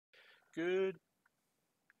Good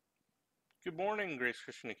good morning, Grace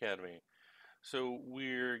Christian Academy. So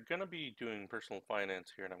we're gonna be doing personal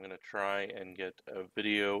finance here, and I'm gonna try and get a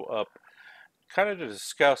video up kind of to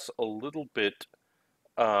discuss a little bit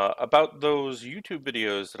about those YouTube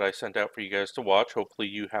videos that I sent out for you guys to watch. Hopefully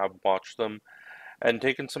you have watched them and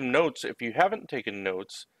taken some notes. If you haven't taken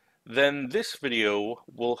notes, then this video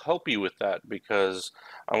will help you with that because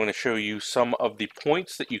I'm going to show you some of the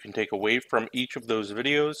points that you can take away from each of those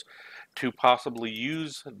videos to possibly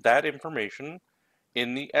use that information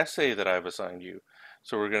in the essay that I've assigned you.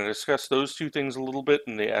 So we're going to discuss those two things a little bit,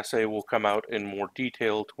 and the essay will come out in more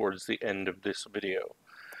detail towards the end of this video.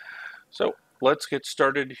 So let's get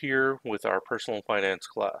started here with our personal finance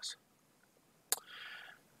class.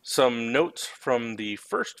 Some notes from the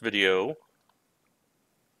first video.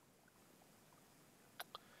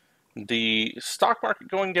 The stock market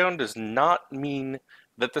going down does not mean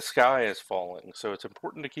that the sky is falling. So it's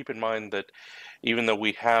important to keep in mind that even though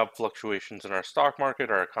we have fluctuations in our stock market,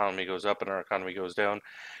 our economy goes up and our economy goes down,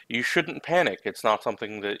 you shouldn't panic. It's not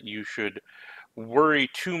something that you should worry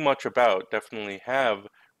too much about. Definitely have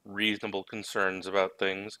reasonable concerns about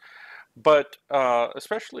things. But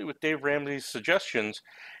especially with Dave Ramsey's suggestions,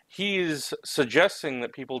 he is suggesting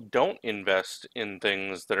that people don't invest in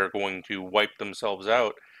things that are going to wipe themselves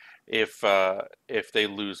out if they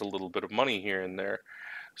lose a little bit of money here and there.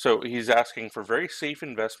 So he's asking for very safe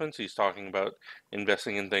investments. He's talking about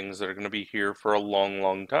investing in things that are going to be here for a long,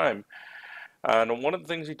 long time. And one of the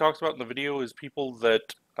things he talks about in the video is people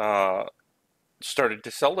that started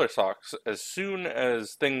to sell their stocks as soon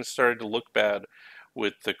as things started to look bad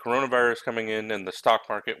with the coronavirus coming in and the stock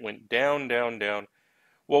market went down, down, down.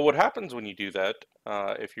 Well, what happens when you do that,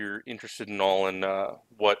 if you're interested in all in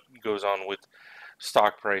what goes on with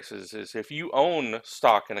stock prices, is if you own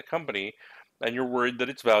stock in a company and you're worried that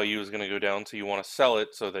its value is going to go down, so you want to sell it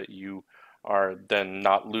so that you are then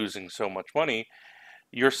not losing so much money,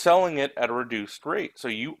 you're selling it at a reduced rate. So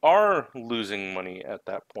you are losing money at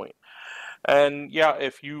that point. And yeah,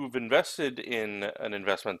 if you've invested in an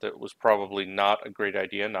investment that was probably not a great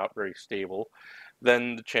idea, not very stable,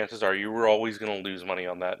 then the chances are you were always going to lose money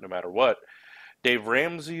on that no matter what. Dave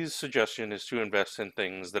Ramsey's suggestion is to invest in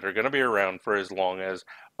things that are going to be around for as long as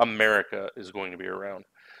America is going to be around.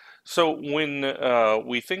 So when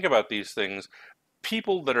we think about these things,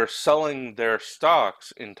 people that are selling their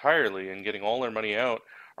stocks entirely and getting all their money out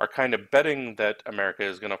are kind of betting that America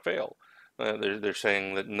is going to fail. They're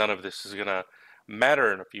saying that none of this is going to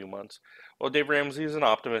matter in a few months. Well, Dave Ramsey is an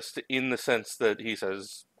optimist in the sense that he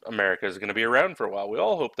says America is going to be around for a while. We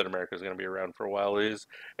all hope that America is going to be around for a while. It is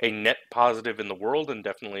a net positive in the world and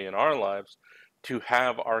definitely in our lives to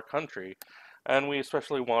have our country. And we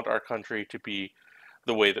especially want our country to be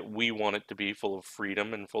the way that we want it to be, full of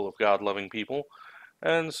freedom and full of God loving people.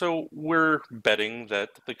 And so we're betting that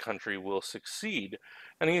the country will succeed.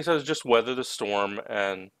 And he says just weather the storm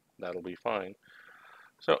and that'll be fine.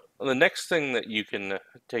 So the next thing that you can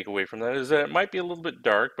take away from that is that it might be a little bit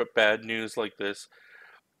dark, but bad news like this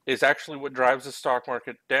is actually what drives the stock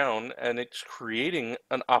market down, and it's creating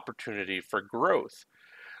an opportunity for growth.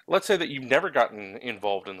 Let's say that you've never gotten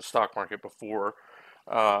involved in the stock market before,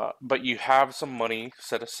 but you have some money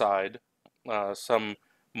set aside, some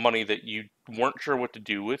money that you weren't sure what to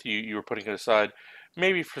do with. You were putting it aside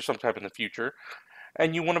maybe for some time in the future,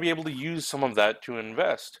 and you want to be able to use some of that to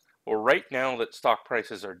invest. Well, right now that stock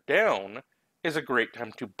prices are down is a great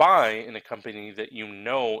time to buy in a company that you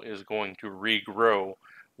know is going to regrow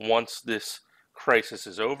once this crisis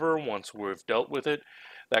is over, once we've dealt with it.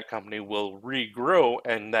 That company will regrow,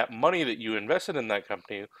 and that money that you invested in that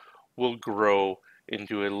company will grow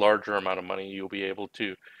into a larger amount of money. You'll be able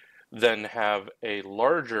to then have a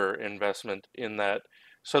larger investment in that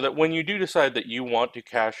so that when you do decide that you want to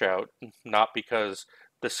cash out, not because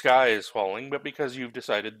the sky is falling, but because you've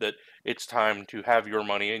decided that it's time to have your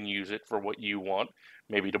money and use it for what you want,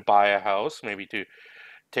 maybe to buy a house, maybe to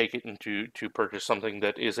take it into to purchase something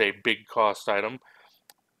that is a big cost item,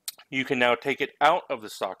 you can now take it out of the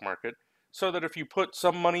stock market so that if you put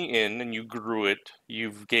some money in and you grew it,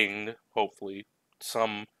 you've gained, hopefully,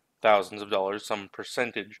 some thousands of dollars, some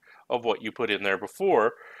percentage of what you put in there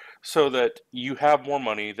before, so that you have more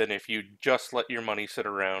money than if you just let your money sit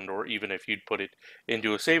around or even if you'd put it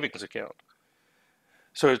into a savings account.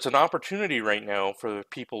 So it's an opportunity right now for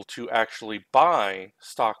people to actually buy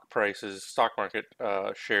stock prices, stock market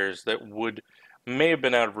shares that would may have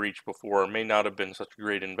been out of reach before, may not have been such a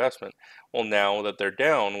great investment. Well, now that they're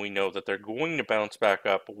down, we know that they're going to bounce back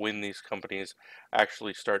up when these companies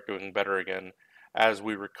actually start doing better again as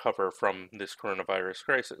we recover from this coronavirus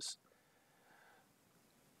crisis.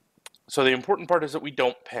 So the important part is that we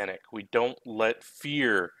don't panic. We don't let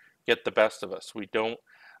fear get the best of us. We don't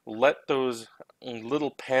let those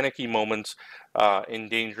little panicky moments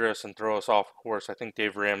endanger us and throw us off course. I think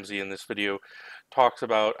Dave Ramsey in this video talks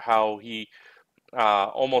about how he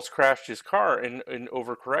almost crashed his car in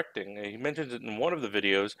overcorrecting. He mentions it in one of the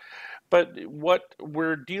videos, but what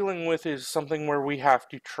we're dealing with is something where we have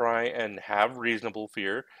to try and have reasonable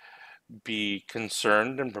fear, be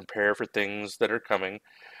concerned and prepare for things that are coming.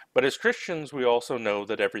 But as Christians, we also know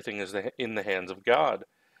that everything is in the hands of God.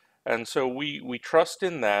 And so we trust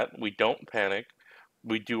in that. We don't panic.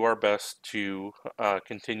 We do our best to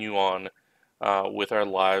continue on with our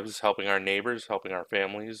lives, helping our neighbors, helping our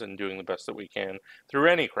families, and doing the best that we can through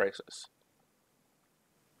any crisis.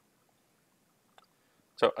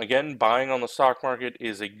 So again, buying on the stock market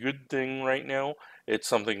is a good thing right now. It's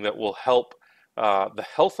something that will help the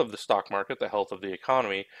health of the stock market, the health of the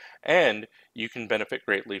economy, and you can benefit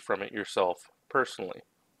greatly from it yourself personally.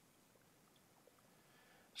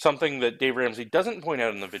 Something that Dave Ramsey doesn't point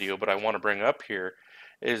out in the video, but I want to bring up here,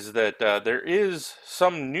 is that there is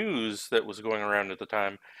some news that was going around at the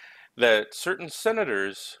time that certain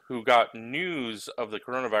senators who got news of the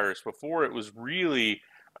coronavirus before it was really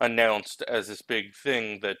announced as this big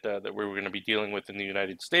thing that that we were going to be dealing with in the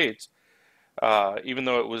United States, even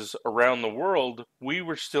though it was around the world, we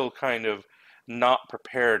were still kind of not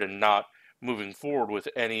prepared and not moving forward with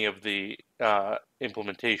any of the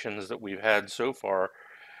implementations that we've had so far.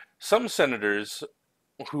 Some senators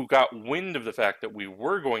who got wind of the fact that we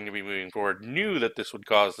were going to be moving forward knew that this would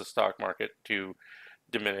cause the stock market to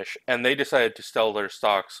diminish, and they decided to sell their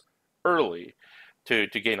stocks early to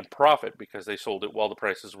gain a profit because they sold it while the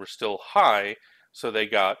prices were still high, so they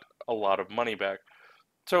got a lot of money back.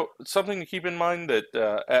 So something to keep in mind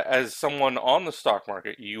that as someone on the stock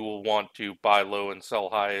market, you will want to buy low and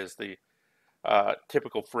sell high as the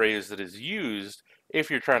typical phrase that is used if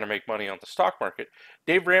you're trying to make money on the stock market.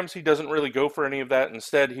 Dave Ramsey doesn't really go for any of that.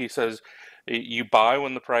 Instead, he says you buy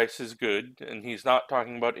when the price is good, and he's not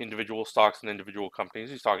talking about individual stocks and individual companies.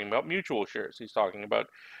 He's talking about mutual shares. He's talking about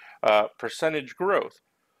percentage growth.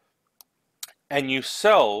 And you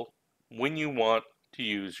sell when you want to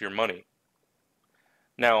use your money.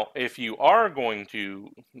 Now, if you are going to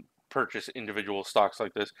purchase individual stocks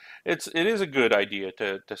like this, it is a good idea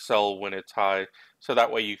to sell when it's high, so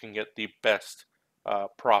that way you can get the best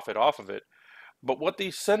profit off of it. But what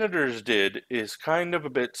these senators did is kind of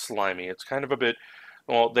a bit slimy. It's kind of a bit,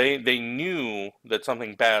 well, they knew that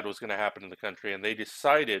something bad was going to happen in the country, and they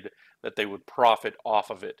decided that they would profit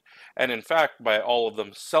off of it. And in fact, by all of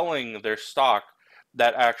them selling their stock,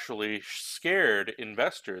 that actually scared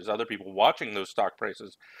investors, other people watching those stock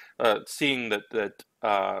prices, seeing that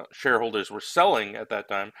shareholders were selling at that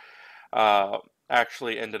time,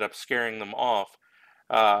 actually ended up scaring them off.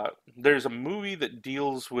 There's a movie that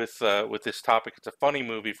deals with this topic. It's a funny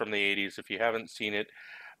movie from the 80s. If you haven't seen it,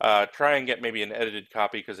 try and get maybe an edited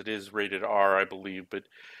copy because it is rated R, I believe. But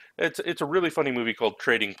it's a really funny movie called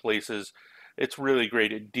Trading Places. It's really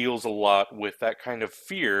great. It deals a lot with that kind of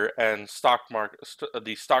fear and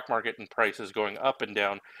the stock market and prices going up and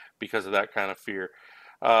down because of that kind of fear.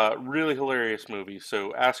 Really hilarious movie.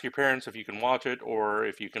 So ask your parents if you can watch it or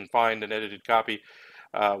if you can find an edited copy.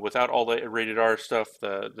 Without all the rated R stuff,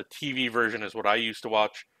 the TV version is what I used to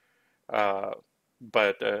watch,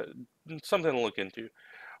 but something to look into.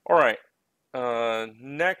 All right,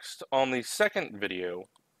 next on the second video,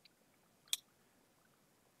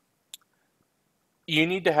 you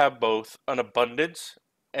need to have both an abundance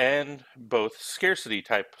and both scarcity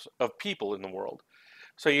types of people in the world.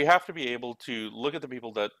 So you have to be able to look at the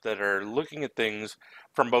people that are looking at things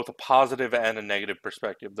from both a positive and a negative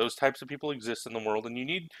perspective. Those types of people exist in the world, and you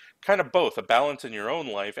need kind of both, a balance in your own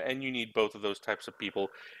life, and you need both of those types of people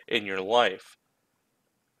in your life.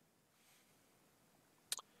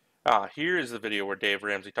 Here is the video where Dave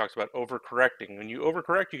Ramsey talks about overcorrecting. When you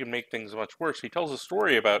overcorrect, you can make things much worse. He tells a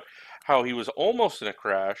story about how he was almost in a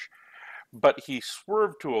crash, but he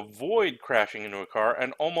swerved to avoid crashing into a car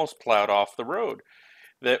and almost plowed off the road.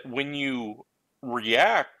 That when you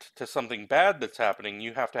react to something bad that's happening,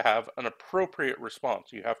 you have to have an appropriate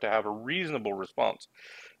response. You have to have a reasonable response.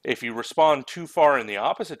 If you respond too far in the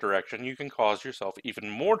opposite direction, you can cause yourself even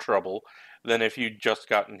more trouble than if you'd just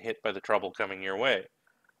gotten hit by the trouble coming your way.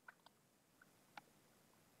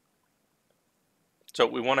 So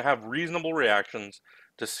we want to have reasonable reactions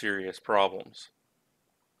to serious problems.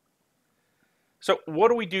 So what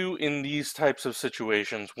do we do in these types of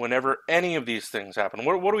situations whenever any of these things happen?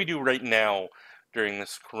 What do we do right now during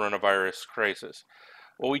this coronavirus crisis?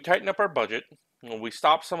 Well, we tighten up our budget. We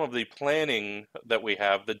stop some of the planning that we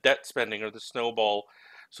have, the debt spending or the snowball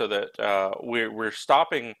so that we're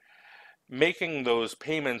stopping making those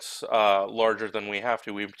payments larger than we have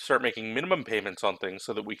to. We start making minimum payments on things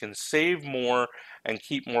so that we can save more and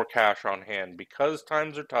keep more cash on hand. Because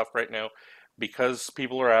times are tough right now, because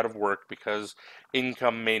people are out of work, because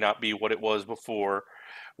income may not be what it was before,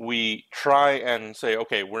 we try and say,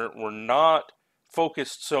 okay, we're not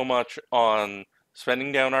focused so much on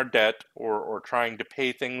spending down our debt or trying to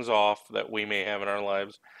pay things off that we may have in our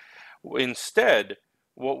lives. Instead,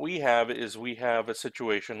 what we have is we have a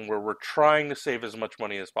situation where we're trying to save as much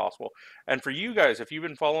money as possible. And for you guys, if you've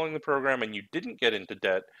been following the program and you didn't get into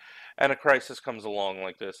debt and a crisis comes along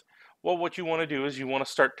like this, well, what you want to do is you want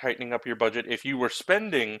to start tightening up your budget. If you were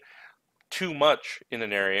spending too much in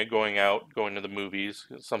an area, going out, going to the movies,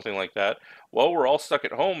 something like that, well, we're all stuck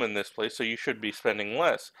at home in this place, so you should be spending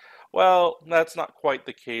less. Well, that's not quite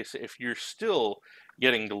the case if you're still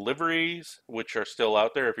getting deliveries, which are still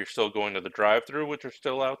out there, if you're still going to the drive-through, which are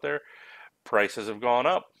still out there. Prices have gone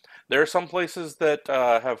up. There are some places that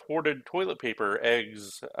have hoarded toilet paper,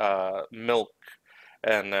 eggs, milk,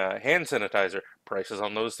 and hand sanitizer. Prices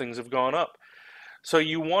on those things have gone up. So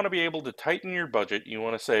you want to be able to tighten your budget. You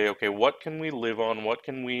want to say, okay, what can we live on? What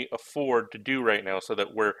can we afford to do right now so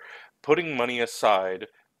that we're putting money aside?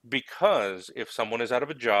 Because if someone is out of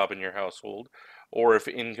a job in your household, or if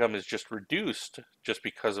income is just reduced just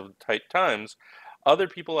because of tight times, other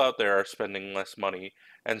people out there are spending less money.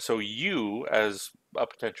 And so you, as a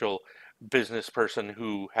potential business person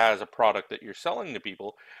who has a product that you're selling to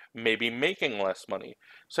people, may be making less money.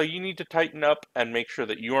 So you need to tighten up and make sure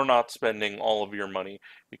that you're not spending all of your money,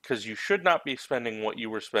 because you should not be spending what you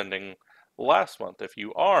were spending last month. If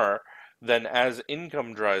you are, then as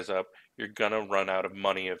income dries up, you're going to run out of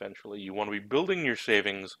money eventually. You want to be building your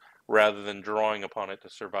savings rather than drawing upon it to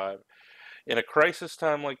survive. In a crisis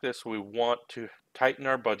time like this, we want to tighten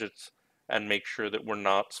our budgets and make sure that we're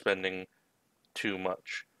not spending too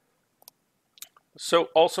much. So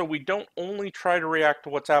also, we don't only try to react to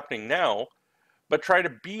what's happening now, but try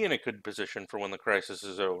to be in a good position for when the crisis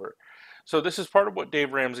is over. So this is part of what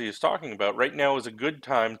Dave Ramsey is talking about. Right now is a good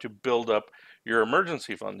time to build up your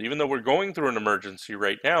emergency fund. Even though we're going through an emergency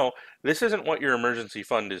right now, this isn't what your emergency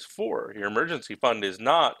fund is for. Your emergency fund is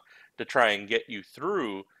not to try and get you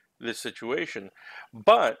through this situation.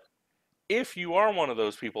 But if you are one of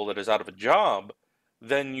those people that is out of a job,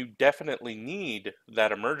 then you definitely need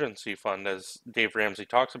that emergency fund, as Dave Ramsey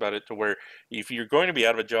talks about it, to where if you're going to be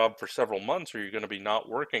out of a job for several months, or you're going to be not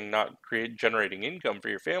working, not generating income for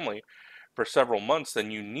your family for several months, then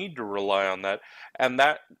you need to rely on that. And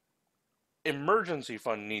that emergency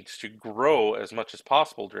fund needs to grow as much as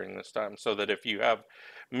possible during this time, so that if you have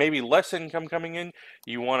maybe less income coming in,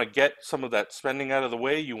 you want to get some of that spending out of the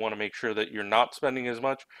way. You want to make sure that you're not spending as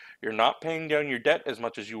much, you're not paying down your debt as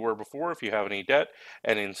much as you were before if you have any debt,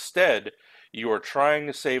 and instead you are trying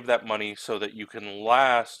to save that money so that you can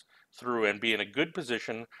last through and be in a good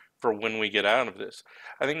position for when we get out of this.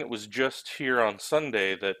 I think it was just here on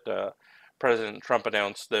Sunday that President Trump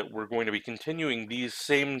announced that we're going to be continuing these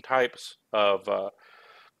same types of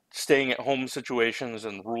staying at home situations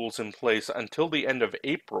and rules in place until the end of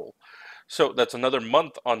April. So that's another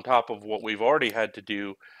month on top of what we've already had to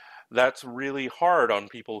do. That's really hard on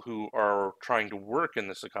people who are trying to work in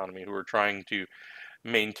this economy, who are trying to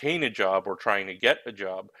maintain a job or trying to get a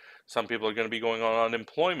job. Some people are going to be going on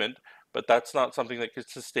unemployment, but that's not something that could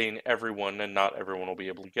sustain everyone, and not everyone will be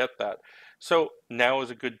able to get that. So now is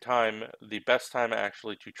a good time, the best time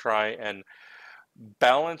actually, to try and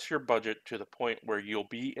balance your budget to the point where you'll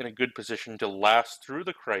be in a good position to last through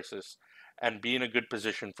the crisis and be in a good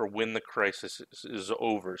position for when the crisis is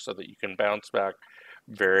over, so that you can bounce back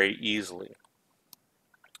very easily.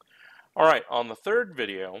 All right, on the third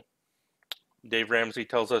video, Dave Ramsey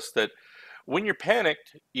tells us that when you're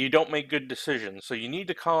panicked, you don't make good decisions, so you need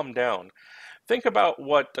to calm down. Think about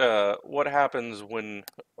what happens when,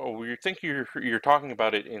 or you think you're talking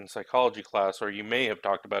about it in psychology class, or you may have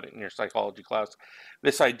talked about it in your psychology class.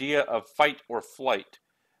 This idea of fight or flight.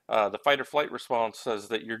 The fight or flight response says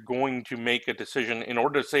that you're going to make a decision in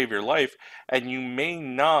order to save your life, and you may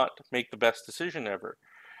not make the best decision ever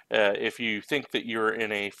if you think that you're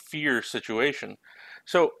in a fear situation.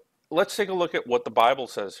 So let's take a look at what the Bible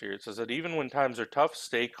says here. It says that even when times are tough,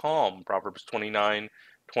 stay calm. Proverbs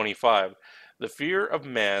 29:25. The fear of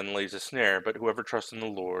man lays a snare, but whoever trusts in the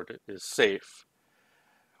Lord is safe.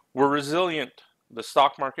 We're resilient. The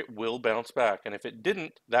stock market will bounce back, and if it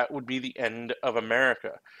didn't, that would be the end of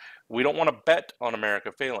America. We don't want to bet on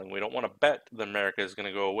America failing. We don't want to bet that America is going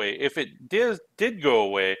to go away. If it did go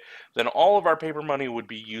away, then all of our paper money would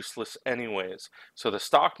be useless anyways. So the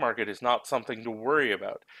stock market is not something to worry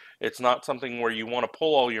about. It's not something where you want to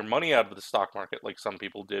pull all your money out of the stock market like some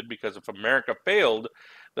people did, because if America failed,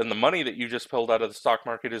 then the money that you just pulled out of the stock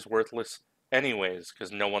market is worthless anyways,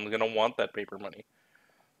 because no one's going to want that paper money.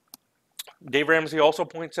 Dave Ramsey also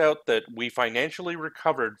points out that we financially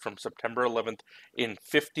recovered from September 11th in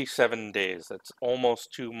 57 days. That's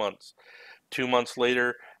almost 2 months. 2 months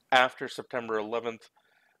later, after September 11th,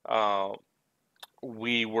 uh,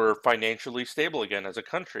 we were financially stable again as a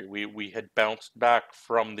country. We had bounced back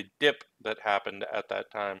from the dip that happened at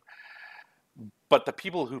that time. But the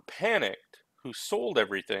people who panicked, who sold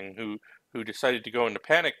everything, who decided to go into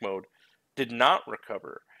panic mode, did not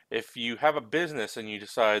recover. If you have a business and you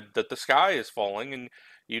decide that the sky is falling and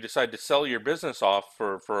you decide to sell your business off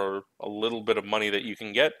for a little bit of money that you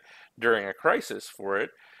can get during a crisis for it,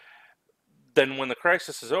 then when the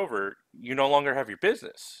crisis is over, you no longer have your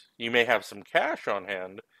business. You may have some cash on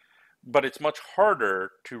hand, but it's much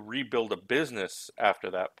harder to rebuild a business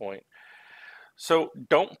after that point. So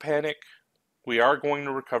don't panic. We are going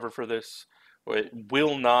to recover for this. It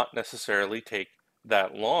will not necessarily take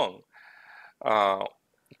that long. Uh,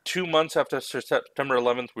 2 months after September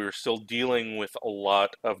 11th, we were still dealing with a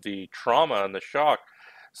lot of the trauma and the shock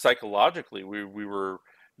psychologically. We were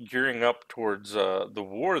gearing up towards the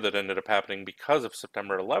war that ended up happening because of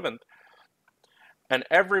September 11th. And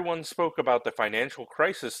everyone spoke about the financial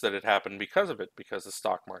crisis that had happened because of it, because the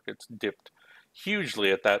stock markets dipped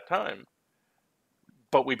hugely at that time.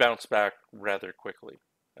 But we bounced back rather quickly.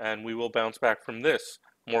 And we will bounce back from this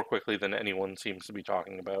more quickly than anyone seems to be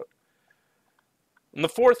talking about. In the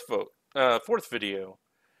fourth video,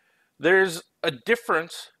 there's a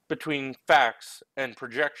difference between facts and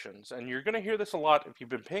projections, and you're going to hear this a lot if you've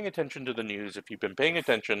been paying attention to the news, if you've been paying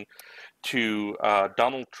attention to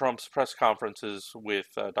Donald Trump's press conferences with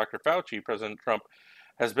Dr. Fauci. President Trump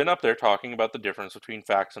has been up there talking about the difference between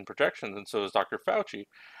facts and projections, and so is Dr. Fauci.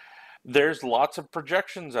 There's lots of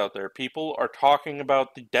projections out there. People are talking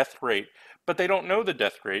about the death rate, but they don't know the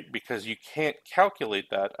death rate because you can't calculate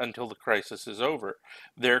that until the crisis is over.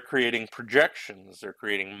 They're creating projections, they're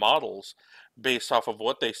creating models based off of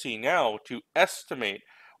what they see now to estimate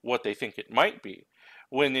what they think it might be,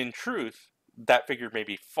 when in truth, that figure may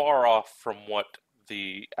be far off from what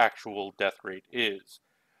the actual death rate is.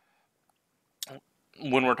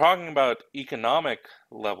 When we're talking about economic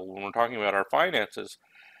level, when we're talking about our finances,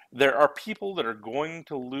 there are people that are going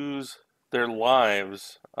to lose their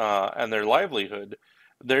lives and their livelihood.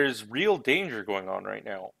 There's real danger going on right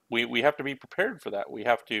now. We have to be prepared for that. We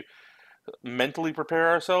have to mentally prepare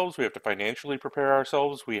ourselves. We have to financially prepare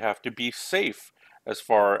ourselves. We have to be safe as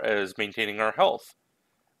far as maintaining our health.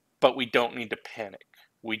 But we don't need to panic.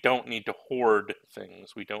 We don't need to hoard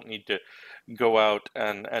things. We don't need to go out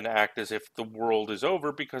and act as if the world is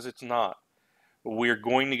over, because it's not. We're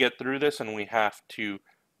going to get through this, and we have to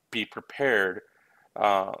be prepared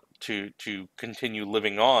to continue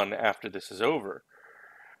living on after this is over.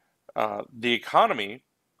 The economy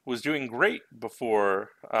was doing great before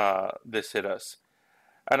this hit us.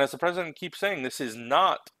 And as the president keeps saying, this is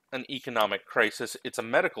not an economic crisis, it's a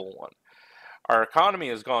medical one. Our economy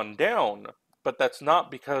has gone down, but that's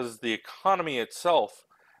not because the economy itself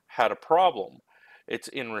had a problem. It's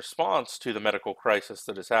in response to the medical crisis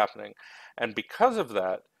that is happening. And because of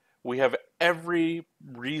that, we have every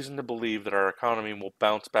reason to believe that our economy will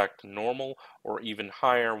bounce back to normal or even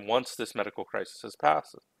higher once this medical crisis has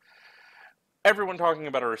passed. Everyone talking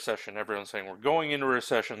about a recession, everyone's saying we're going into a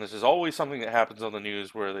recession. This is always something that happens on the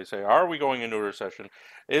news where they say, are we going into a recession?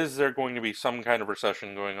 Is there going to be some kind of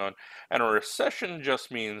recession going on? And a recession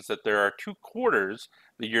just means that there are 2 quarters.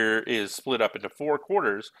 The year is split up into 4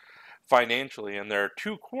 quarters financially, and there are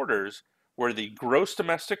 2 quarters where the gross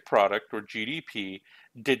domestic product, or GDP,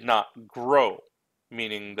 did not grow,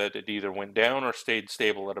 meaning that it either went down or stayed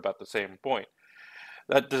stable at about the same point.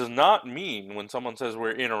 That does not mean, when someone says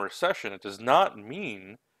we're in a recession, it does not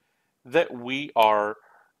mean that we are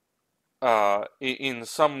in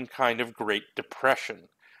some kind of Great Depression,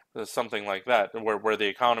 something like that, where the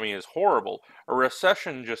economy is horrible. A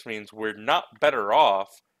recession just means we're not better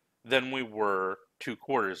off than we were 2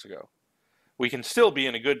 quarters ago. We can still be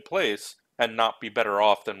in a good place and not be better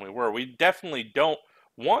off than we were. We definitely don't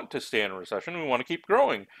want to stay in a recession. We want to keep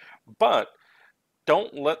growing. But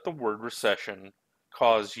don't let the word recession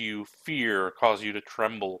cause you fear, cause you to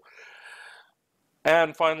tremble.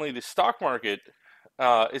 And finally, the stock market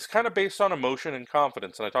is kind of based on emotion and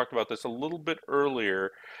confidence. And I talked about this a little bit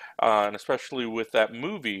earlier, and especially with that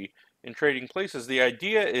movie, in trading places, the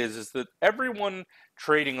idea is that everyone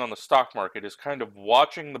trading on the stock market is kind of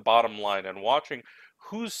watching the bottom line and watching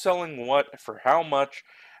who's selling what for how much,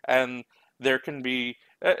 and there can be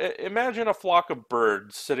imagine a flock of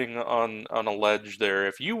birds sitting on a ledge there.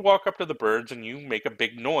 If you walk up to the birds and you make a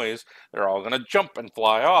big noise, they're all going to jump and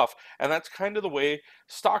fly off. And that's kind of the way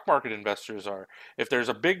stock market investors are. If there's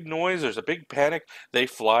a big noise, there's a big panic, they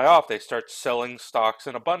fly off. They start selling stocks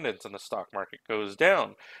in abundance and the stock market goes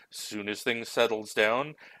down. As soon as things settles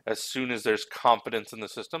down, as soon as there's confidence in the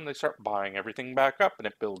system, they start buying everything back up and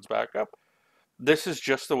it builds back up. This is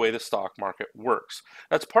just the way the stock market works.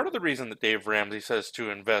 That's part of the reason that Dave Ramsey says to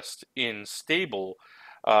invest in stable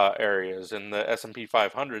areas in the S&P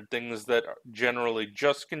 500, things that generally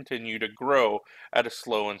just continue to grow at a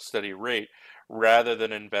slow and steady rate, rather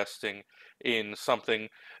than investing in something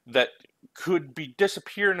that could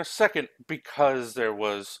disappear in a second because there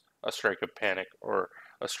was a strike of panic or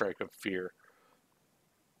a strike of fear.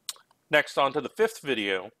 Next, on to the fifth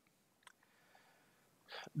video.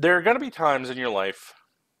 There are going to be times in your life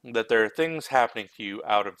that there are things happening to you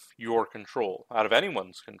out of your control, out of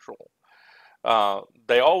anyone's control.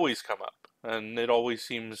 They always come up, and it always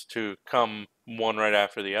seems to come one right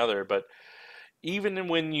after the other. But even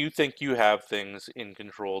when you think you have things in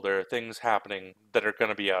control, there are things happening that are going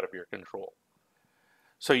to be out of your control.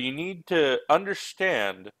 So you need to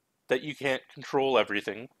understand that you can't control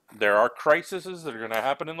everything. There are crises that are going to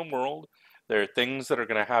happen in the world. There are things that are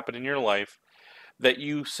going to happen in your life that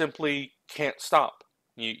you simply can't stop.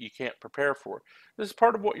 You can't prepare for. This is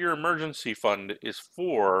part of what your emergency fund is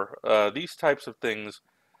for. These types of things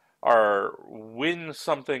are when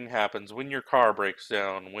something happens, when your car breaks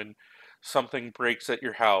down, when something breaks at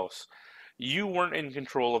your house. You weren't in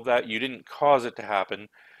control of that. You didn't cause it to happen.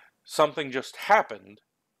 Something just happened.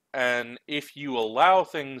 And if you allow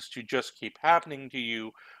things to just keep happening to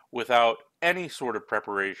you without any sort of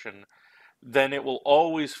preparation, then it will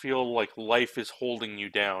always feel like life is holding you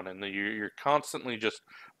down, and you're constantly just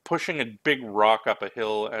pushing a big rock up a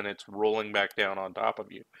hill and it's rolling back down on top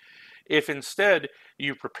of you. If instead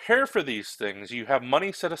you prepare for these things, you have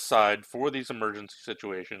money set aside for these emergency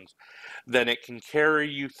situations, then it can carry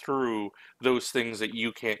you through those things that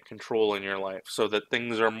you can't control in your life so that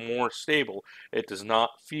things are more stable. It does not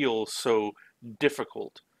feel so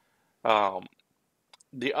difficult. Um,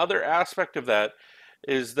 the other aspect of that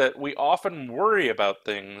is that we often worry about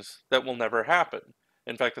things that will never happen.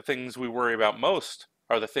 In fact, the things we worry about most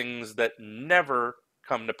are the things that never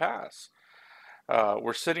come to pass.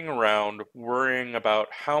 We're sitting around worrying about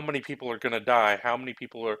how many people are going to die, how many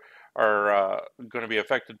people are going to be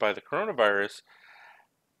affected by the coronavirus,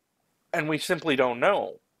 and we simply don't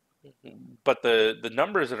know. But the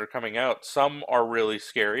numbers that are coming out, some are really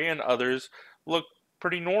scary, and others look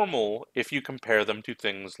pretty normal if you compare them to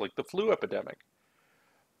things like the flu epidemic.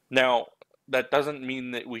 Now, that doesn't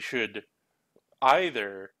mean that we should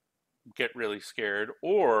either get really scared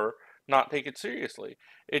or not take it seriously.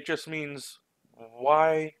 It just means,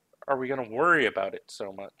 why are we going to worry about it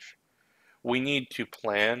so much? We need to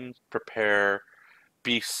plan, prepare,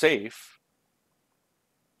 be safe,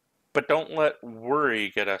 but don't let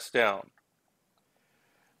worry get us down.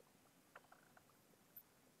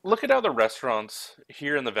 Look at how the restaurants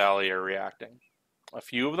here in the valley are reacting. A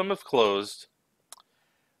few of them have closed.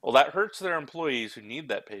 Well, that hurts their employees who need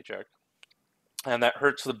that paycheck. And that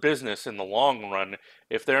hurts the business in the long run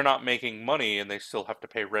if they're not making money and they still have to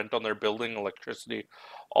pay rent on their building, electricity,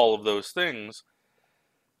 all of those things.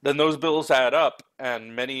 Then those bills add up,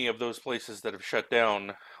 and many of those places that have shut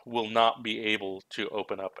down will not be able to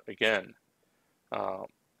open up again. Uh,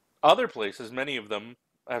 Other places, many of them,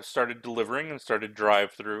 have started delivering and started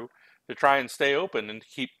drive-through to try and stay open and to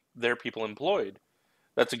keep their people employed.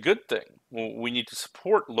 That's a good thing. We need to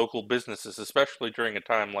support local businesses, especially during a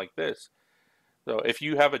time like this. So if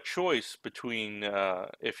you have a choice between,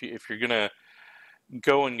 if you're gonna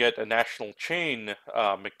go and get a national chain,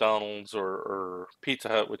 McDonald's or Pizza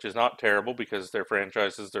Hut, which is not terrible because their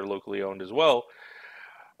franchises, they're locally owned as well.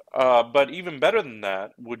 But even better than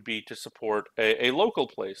that would be to support a local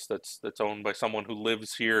place that's owned by someone who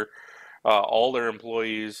lives here. All their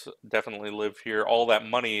employees definitely live here. All that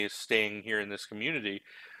money is staying here in this community.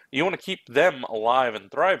 You want to keep them alive and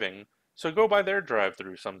thriving, so go by their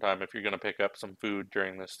drive-through sometime if you're going to pick up some food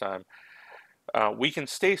during this time. We can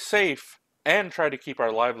stay safe and try to keep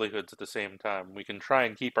our livelihoods at the same time. We can try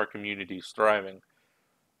and keep our communities thriving.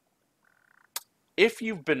 If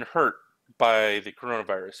you've been hurt by the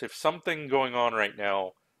coronavirus, if something going on right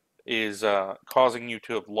now is causing you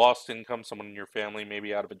to have lost income, someone in your family may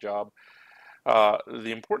be out of a job,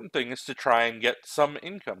 The important thing is to try and get some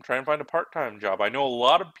income. Try and find a part-time job. I know a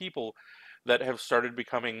lot of people that have started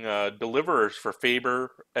becoming deliverers for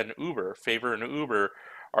Faber and Uber. Faber and Uber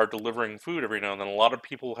are delivering food every now and then. A lot of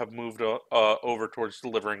people have moved over towards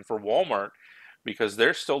delivering for Walmart because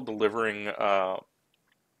they're still delivering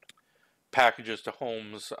packages to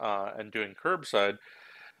homes and doing curbside.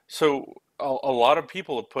 So a lot of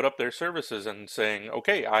people have put up their services and saying,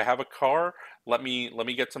 "Okay, I have a car. Let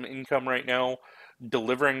me get some income right now,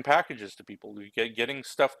 delivering packages to people, getting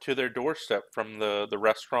stuff to their doorstep from the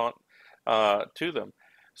restaurant to them."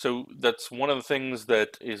 So that's one of the things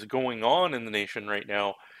that is going on in the nation right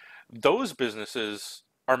now. Those businesses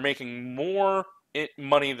are making more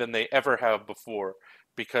money than they ever have before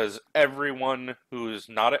because everyone who's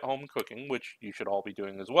not at home cooking, which you should all be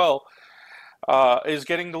doing as well, is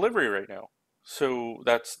getting delivery right now. So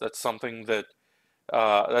that's something that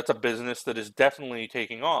that's a business that is definitely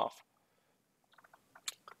taking off.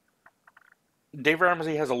 Dave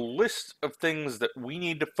Ramsey has a list of things that we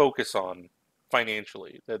need to focus on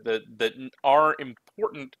financially that are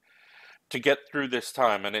important to get through this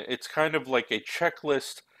time, and it's kind of like a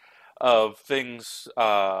checklist of things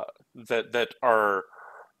that are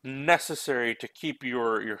necessary to keep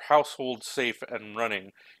your household safe and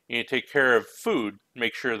running. You need to take care of food,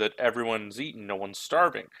 make sure that everyone's eaten, no one's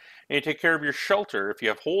starving. You need to take care of your shelter. If you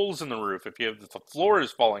have holes in the roof, if the floor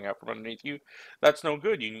is falling out from underneath you, that's no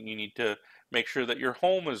good. You need to make sure that your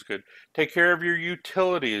home is good. Take care of your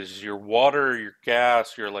utilities, your water, your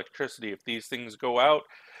gas, your electricity. If these things go out,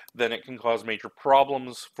 then it can cause major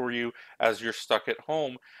problems for you as you're stuck at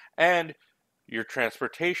home. And your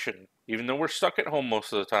transportation. Even though we're stuck at home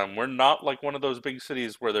most of the time, we're not like one of those big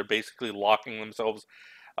cities where they're basically locking themselves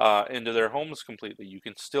into their homes completely. You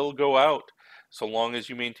can still go out so long as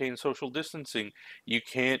you maintain social distancing. You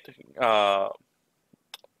can't uh,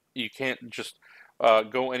 you can't just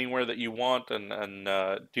go anywhere that you want and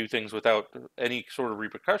do things without any sort of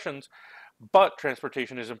repercussions. But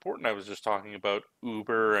transportation is important. I was just talking about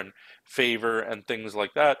Uber and Favor and things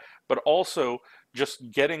like that, but also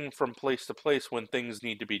just getting from place to place when things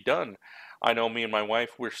need to be done. I know me and my wife,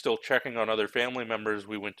 we're still checking on other family members.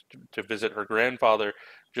 We went to visit her grandfather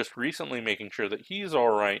just recently, making sure that he's all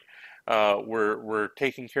right. We're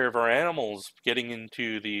taking care of our animals, getting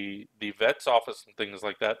into the vet's office and things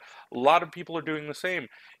like that. A lot of people are doing the same.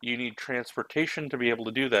 You need transportation to be able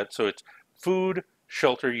to do that. So it's food,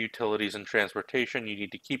 shelter, utilities, and transportation. You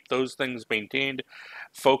need to keep those things maintained.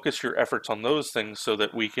 Focus your efforts on those things so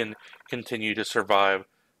that we can continue to survive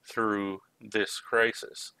through this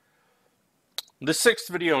crisis. The sixth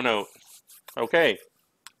video note. Okay,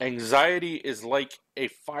 anxiety is like a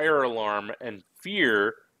fire alarm, and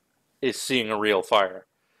fear is seeing a real fire.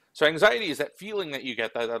 So anxiety is that feeling that you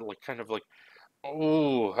get, that like kind of like,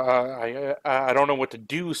 oh, I don't know what to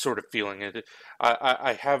do sort of feeling.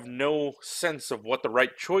 I have no sense of what the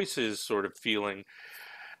right choice is sort of feeling.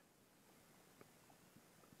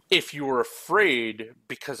 If you are afraid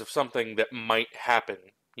because of something that might happen,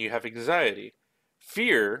 you have anxiety.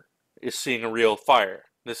 Fear is seeing a real fire.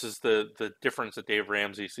 This is the difference that Dave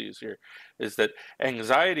Ramsey sees here, is that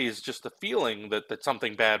anxiety is just the feeling that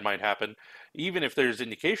something bad might happen, even if there's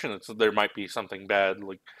indication that there might be something bad,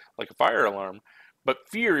 like a fire alarm. But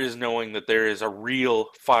fear is knowing that there is a real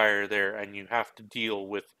fire there and you have to deal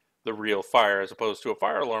with the real fire as opposed to a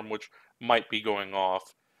fire alarm, which might be going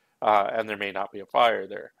off and there may not be a fire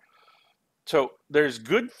there. So there's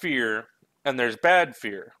good fear and there's bad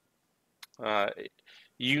fear. Uh,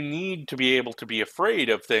 you need to be able to be afraid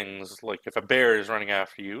of things like if a bear is running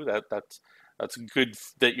after you, that's good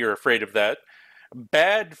that you're afraid of that.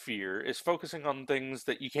 Bad fear is focusing on things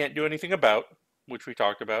that you can't do anything about, which we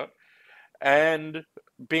talked about, and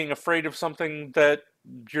being afraid of something that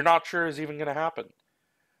you're not sure is even going to happen.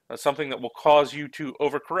 Something that will cause you to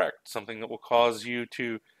overcorrect, something that will cause you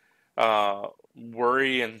to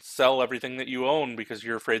worry and sell everything that you own because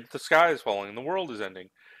you're afraid that the sky is falling and the world is ending.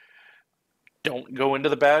 Don't go into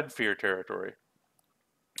the bad fear territory.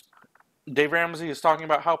 Dave Ramsey is talking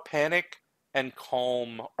about how panic and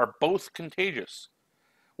calm are both contagious.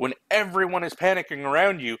 When everyone is panicking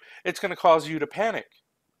around you, it's going to cause you to panic.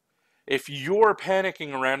 If you're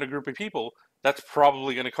panicking around a group of people, that's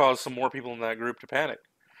probably going to cause some more people in that group to panic.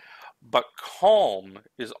 But calm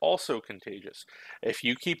is also contagious. If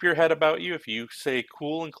you keep your head about you, if you stay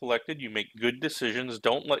cool and collected, you make good decisions,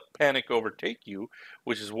 don't let panic overtake you,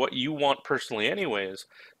 which is what you want personally anyways,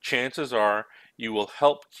 chances are you will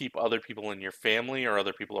help keep other people in your family or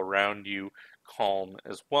other people around you calm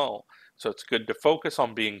as well. So it's good to focus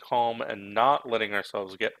on being calm and not letting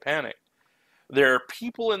ourselves get panicked. There are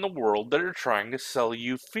people in the world that are trying to sell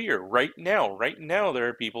you fear right now. Right now, there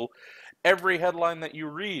are people, every headline that you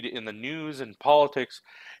read in the news and politics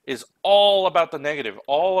is all about the negative,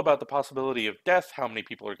 all about the possibility of death, how many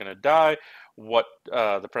people are going to die, what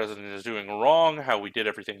the president is doing wrong, how we did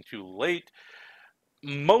everything too late,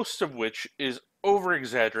 most of which is over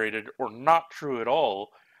exaggerated or not true at all.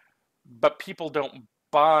 But people don't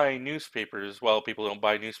buy newspapers. Well, people don't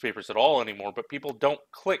buy newspapers at all anymore, but people don't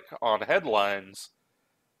click on headlines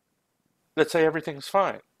that say everything's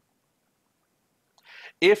fine.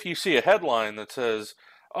 If you see a headline that says,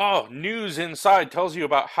 "Oh, News Inside tells you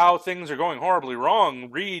about how things are going horribly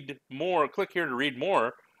wrong, read more, click here to read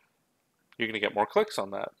more," you're going to get more clicks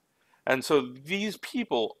on that. And so these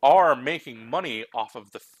people are making money off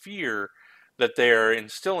of the fear that they are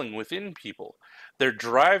instilling within people. They're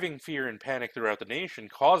driving fear and panic throughout the nation,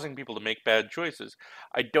 causing people to make bad choices.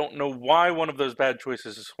 I don't know why one of those bad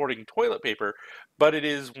choices is hoarding toilet paper, but it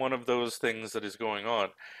is one of those things that is going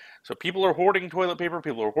on. So people are hoarding toilet paper,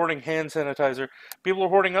 people are hoarding hand sanitizer, people are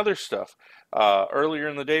hoarding other stuff. Earlier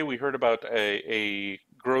in the day, we heard about a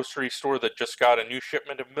grocery store that just got a new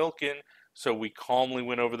shipment of milk in, so we calmly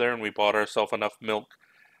went over there and we bought ourselves enough milk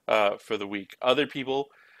for the week. Other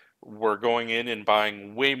people were going in and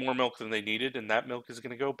buying way more milk than they needed, and that milk is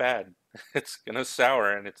going to go bad. It's going to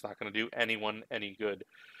sour, and it's not going to do anyone any good.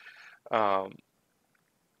 All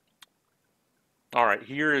right,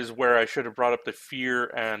 here is where I should have brought up the fear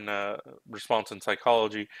and response in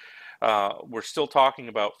psychology. We're still talking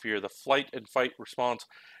about fear. The flight and fight response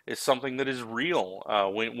is something that is real.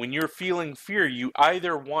 When you're feeling fear, you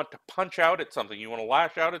either want to punch out at something, you want to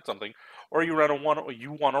lash out at something, or you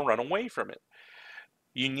want to run away from it.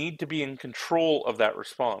 You need to be in control of that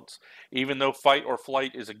response. Even though fight or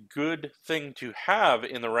flight is a good thing to have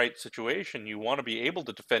in the right situation, you want to be able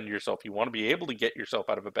to defend yourself. You want to be able to get yourself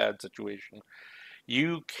out of a bad situation.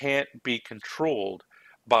 You can't be controlled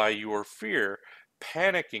by your fear.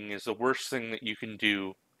 Panicking is the worst thing that you can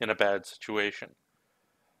do in a bad situation.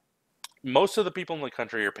 Most of the people in the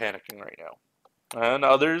country are panicking right now, and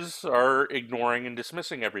others are ignoring and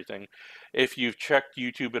dismissing everything. If you've checked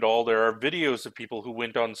YouTube at all, there are videos of people who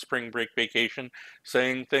went on spring break vacation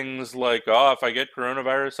saying things like, "Oh, if I get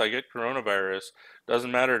coronavirus, I get coronavirus.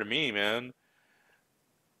 Doesn't matter to me, man.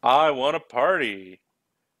 I want to party."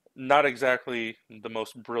 Not exactly the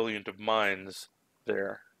most brilliant of minds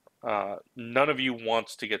there. None of you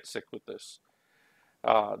wants to get sick with this.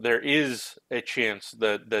 There is a chance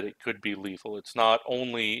that it could be lethal. It's not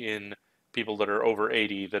only in people that are over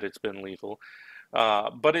 80 that it's been lethal,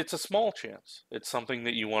 but it's a small chance. It's something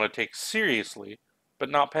that you want to take seriously, but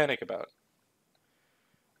not panic about.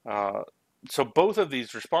 So both of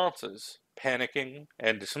these responses, panicking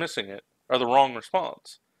and dismissing it, are the wrong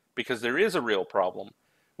response because there is a real problem.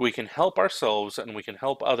 We can help ourselves and we can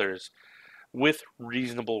help others with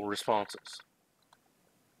reasonable responses.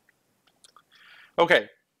 Okay,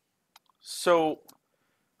 so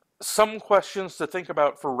some questions to think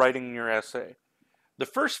about for writing your essay. The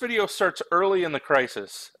first video starts early in the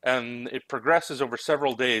crisis and it progresses over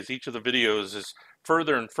several days. Each of the videos is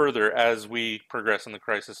further and further as we progress in the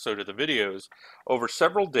crisis, so do the videos, over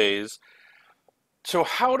several days. So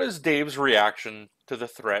how does Dave's reaction to the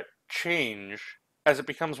threat change as it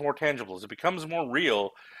becomes more tangible, as it becomes more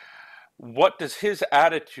real? What does his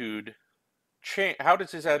attitude change? How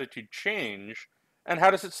does his attitude change, and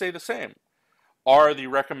how does it stay the same? Are the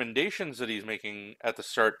recommendations that he's making at the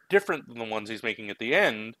start different than the ones he's making at the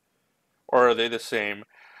end, or are they the same?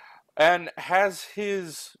 And has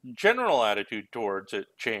his general attitude towards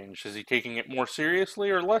it changed? Is he taking it more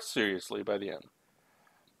seriously or less seriously by the end?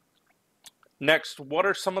 Next, what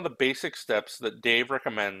are some of the basic steps that Dave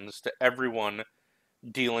recommends to everyone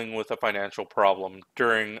dealing with a financial problem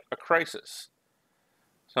during a crisis?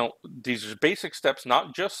 So these are basic steps,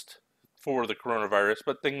 not just for the coronavirus,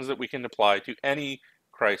 but things that we can apply to any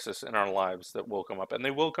crisis in our lives that will come up, and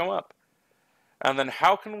they will come up. And then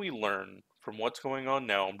how can we learn from what's going on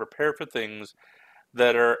now and prepare for things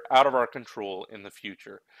that are out of our control in the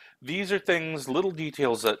future? These are things, little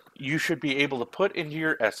details that you should be able to put into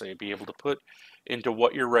your essay, be able to put into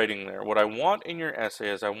what you're writing there. What I want in your essay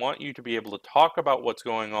is I want you to be able to talk about what's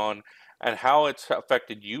going on and how it's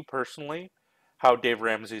affected you personally, how Dave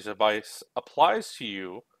Ramsey's advice applies to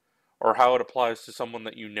you, or how it applies to someone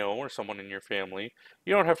that you know or someone in your family.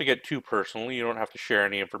 You don't have to get too personal. You don't have to share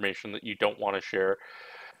any information that you don't want to share.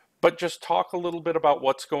 But just talk a little bit about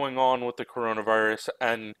what's going on with the coronavirus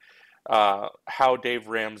and how Dave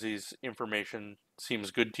Ramsey's information seems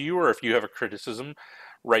good to you, or if you have a criticism,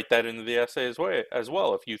 write that into the essay as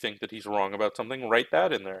well. If you think that he's wrong about something, write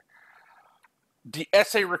that in there. The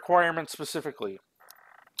essay requirement specifically.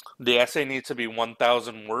 The essay needs to be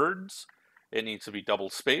 1,000 words. It needs to be double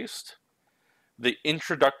spaced. The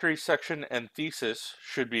introductory section and thesis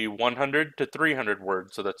should be 100 to 300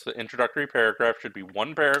 words. So that's the introductory paragraph should be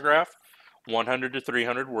one paragraph, 100 to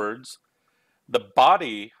 300 words. The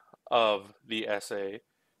body of the essay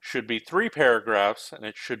should be 3 paragraphs, and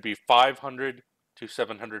it should be 500 to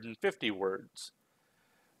 750 words.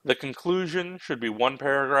 The conclusion should be 1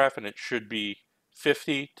 paragraph, and it should be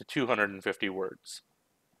 50 to 250 words.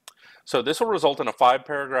 So this will result in a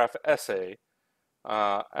 5-paragraph essay.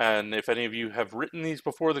 And if any of you have written these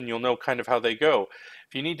before, then you'll know kind of how they go.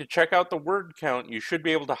 If you need to check out the word count, you should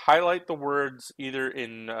be able to highlight the words either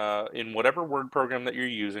in whatever word program that you're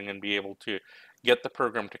using and be able to get the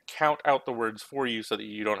program to count out the words for you so that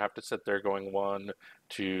you don't have to sit there going 1,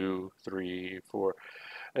 2, 3, 4.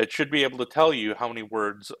 It should be able to tell you how many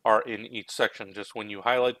words are in each section just when you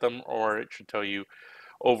highlight them, or it should tell you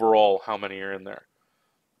overall how many are in there.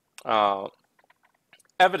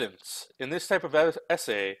 Evidence. In this type of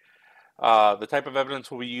essay, the type of evidence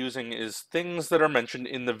we'll be using is things that are mentioned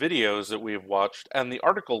in the videos that we have watched and the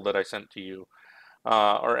article that I sent to you,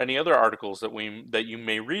 or any other articles that you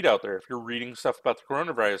may read out there. If you're reading stuff about the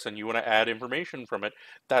coronavirus and you want to add information from it,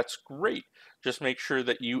 that's great. Just make sure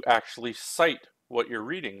that you actually cite what you're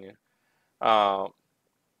reading. So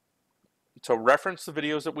reference the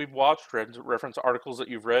videos that we've watched, reference articles that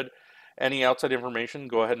you've read. Any outside information,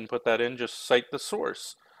 go ahead and put that in. Just cite the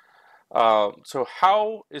source. So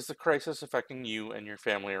how is the crisis affecting you and your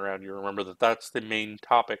family around you? Remember that that's the main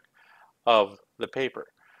topic of the paper.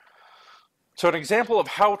 So an example of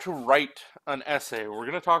how to write an essay, we're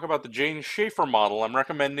going to talk about the Jane Schaefer model. I'm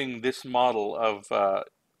recommending this model of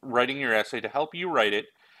writing your essay to help you write it.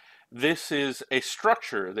 This is a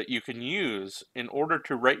structure that you can use in order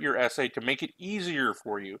to write your essay to make it easier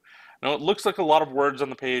for you. Now, it looks like a lot of words on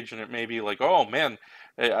the page, and it may be like, oh man,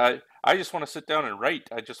 I just want to sit down and write.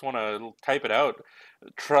 I just want to type it out.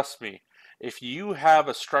 Trust me, if you have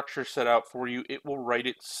a structure set out for you, it will write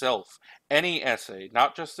itself. Any essay,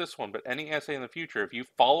 not just this one, but any essay in the future, if you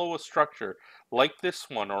follow a structure like this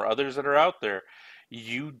one or others that are out there,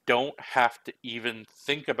 you don't have to even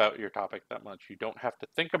think about your topic that much. You don't have to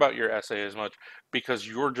think about your essay as much because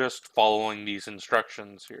you're just following these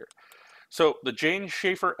instructions here. So the Jane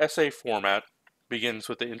Schaefer essay format begins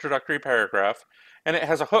with the introductory paragraph, and it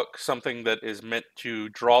has a hook, something that is meant to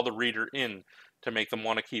draw the reader in to make them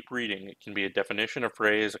want to keep reading. It can be a definition, a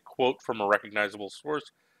phrase, a quote from a recognizable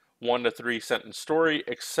source, 1 to 3 sentence story,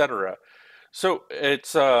 etc. So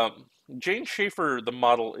it's Jane Schaefer, the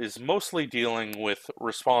model, is mostly dealing with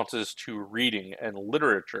responses to reading and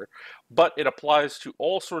literature, but it applies to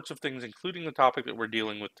all sorts of things, including the topic that we're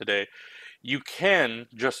dealing with today. You can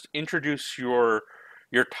just introduce your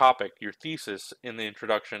topic, your thesis in the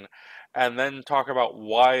introduction, and then talk about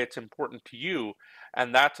why it's important to you,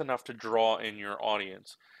 and that's enough to draw in your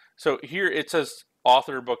audience. So here it says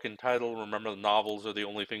author, book, and title. Remember, the novels are the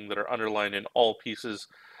only thing that are underlined in all pieces.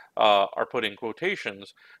 Are put in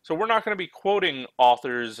quotations. So we're not going to be quoting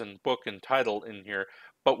authors and book and title in here,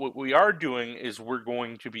 but what we are doing is we're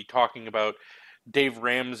going to be talking about Dave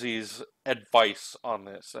Ramsey's advice on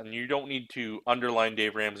this. And you don't need to underline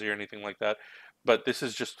Dave Ramsey or anything like that, but this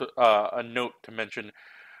is just a note to mention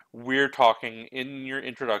we're talking in your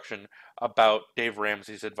introduction about Dave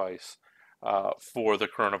Ramsey's advice for the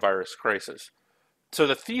coronavirus crisis. So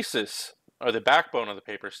the thesis, or the backbone of the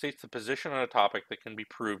paper, states the position on a topic that can be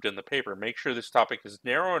proved in the paper. Make sure this topic is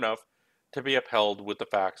narrow enough to be upheld with the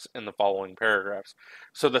facts in the following paragraphs.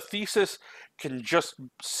 So the thesis can just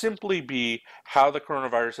simply be how the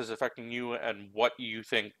coronavirus is affecting you and what you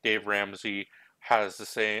think Dave Ramsey has to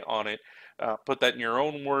say on it. Put that in your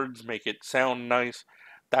own words, make it sound nice.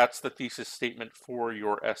 That's the thesis statement for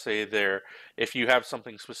your essay there. If you have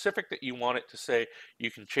something specific that you want it to say, you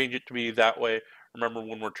can change it to be that way. Remember,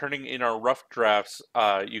 when we're turning in our rough drafts,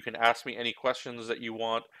 you can ask me any questions that you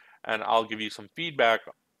want, and I'll give you some feedback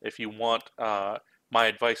if you want my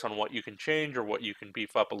advice on what you can change or what you can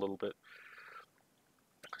beef up a little bit.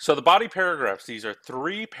 So the body paragraphs, these are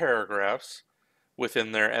 3 paragraphs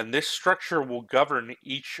within there, and this structure will govern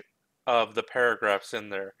each of the paragraphs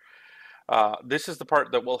in there. This is the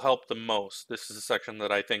part that will help the most. This is a section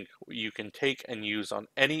that I think you can take and use on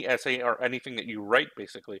any essay or anything that you write,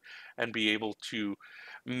 basically, and be able to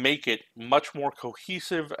make it much more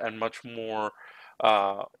cohesive and much more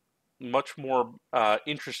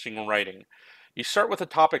interesting writing. You start with a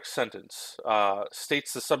topic sentence,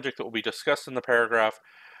 states the subject that will be discussed in the paragraph,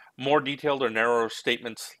 more detailed or narrow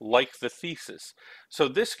statements like the thesis. So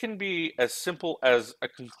this can be as simple as a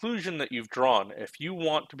conclusion that you've drawn. If you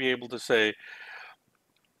want to be able to say,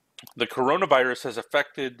 The coronavirus has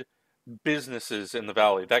affected businesses in the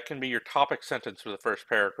valley. That can be your topic sentence for the first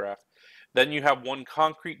paragraph. Then you have one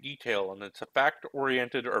concrete detail, and it's a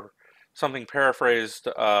fact-oriented or something paraphrased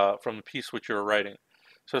from the piece which you're writing.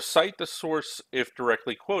 So cite the source if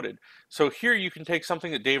directly quoted. So here you can take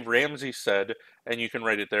something that Dave Ramsey said and you can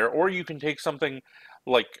write it there, or you can take something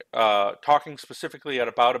like talking specifically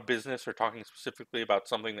about a business or talking specifically about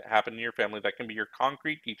something that happened in your family. That can be your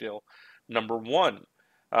concrete detail number one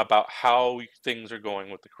about how things are going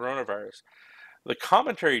with the coronavirus. The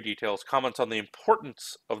commentary details comments on the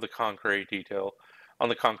importance of the concrete detail on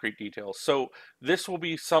the concrete details. So this will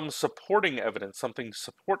be some supporting evidence, something to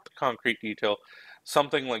support the concrete detail,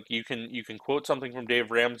 something like you can quote something from Dave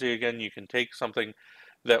Ramsey again, you can take something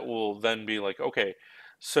that will then be like, okay,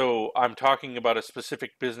 so I'm talking about a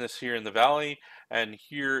specific business here in the valley, and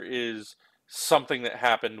here is something that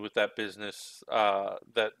happened with that business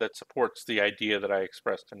that supports the idea that I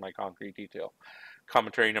expressed in my concrete detail.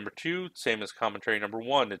 Commentary number two, same as commentary number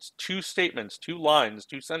one. It's two statements, two lines,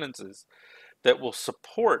 two sentences that will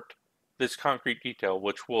support this concrete detail,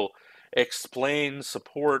 which will explain,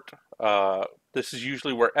 support. This is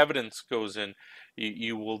usually where evidence goes in.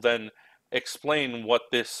 You will then explain what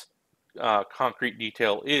this concrete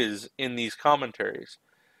detail is in these commentaries.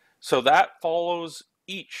 So that follows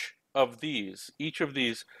each of these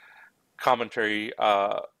commentary.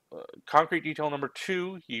 Concrete detail number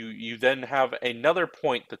two, you then have another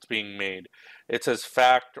point that's being made. It says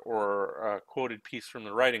fact or a quoted piece from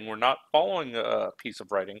the writing. We're not following a piece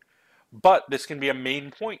of writing, but this can be a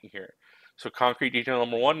main point here. So concrete detail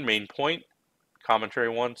number one, main point. Commentary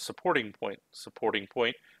one, supporting point,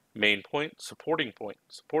 main point, supporting point,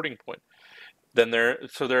 supporting point. Then there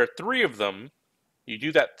are three of them. You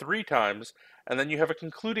do that three times, and then you have a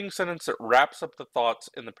concluding sentence that wraps up the thoughts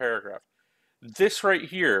in the paragraph. This right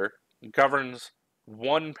here governs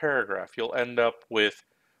one paragraph. You'll end up with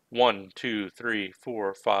 1, 2, 3,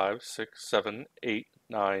 4, 5, 6, 7, 8,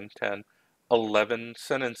 9, 10, 11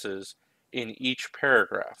 sentences in each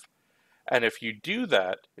paragraph. And if you do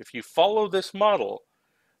that, if you follow this model,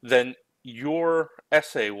 then your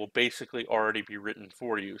essay will basically already be written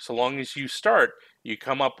for you. So long as you start, you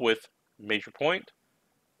come up with major point,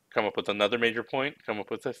 come up with another major point, come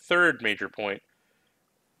up with a third major point,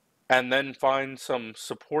 and then find some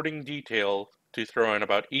supporting detail to throw in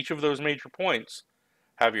about each of those major points.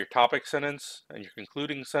 Have your topic sentence and your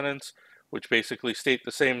concluding sentence, which basically state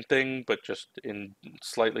the same thing but just in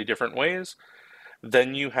slightly different ways.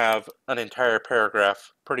 Then you have an entire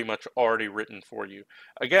paragraph pretty much already written for you.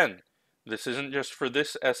 Again, this isn't just for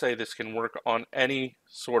this essay, this can work on any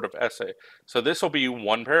sort of essay. So this will be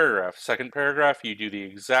one paragraph. Second paragraph, you do the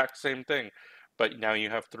exact same thing, but now you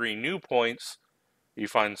have three new points. You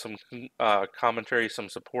find some commentary, some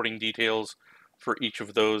supporting details for each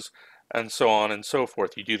of those, and so on and so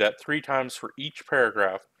forth. You do that three times for each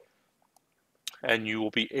paragraph, and you will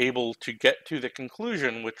be able to get to the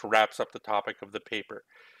conclusion, which wraps up the topic of the paper.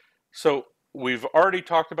 So we've already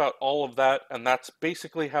talked about all of that, and that's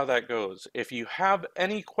basically how that goes. If you have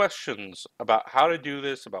any questions about how to do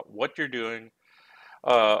this, about what you're doing,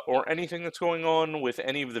 or anything that's going on with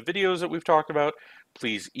any of the videos that we've talked about,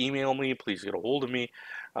 please email me, please get a hold of me.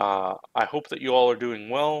 I hope that you all are doing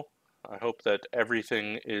well. I hope that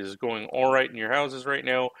everything is going all right in your houses right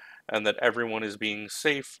now, and that everyone is being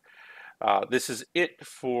safe. This is it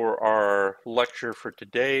for our lecture for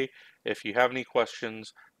today. If you have any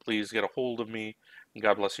questions, please get a hold of me.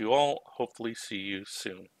 God bless you all. Hopefully see you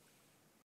soon.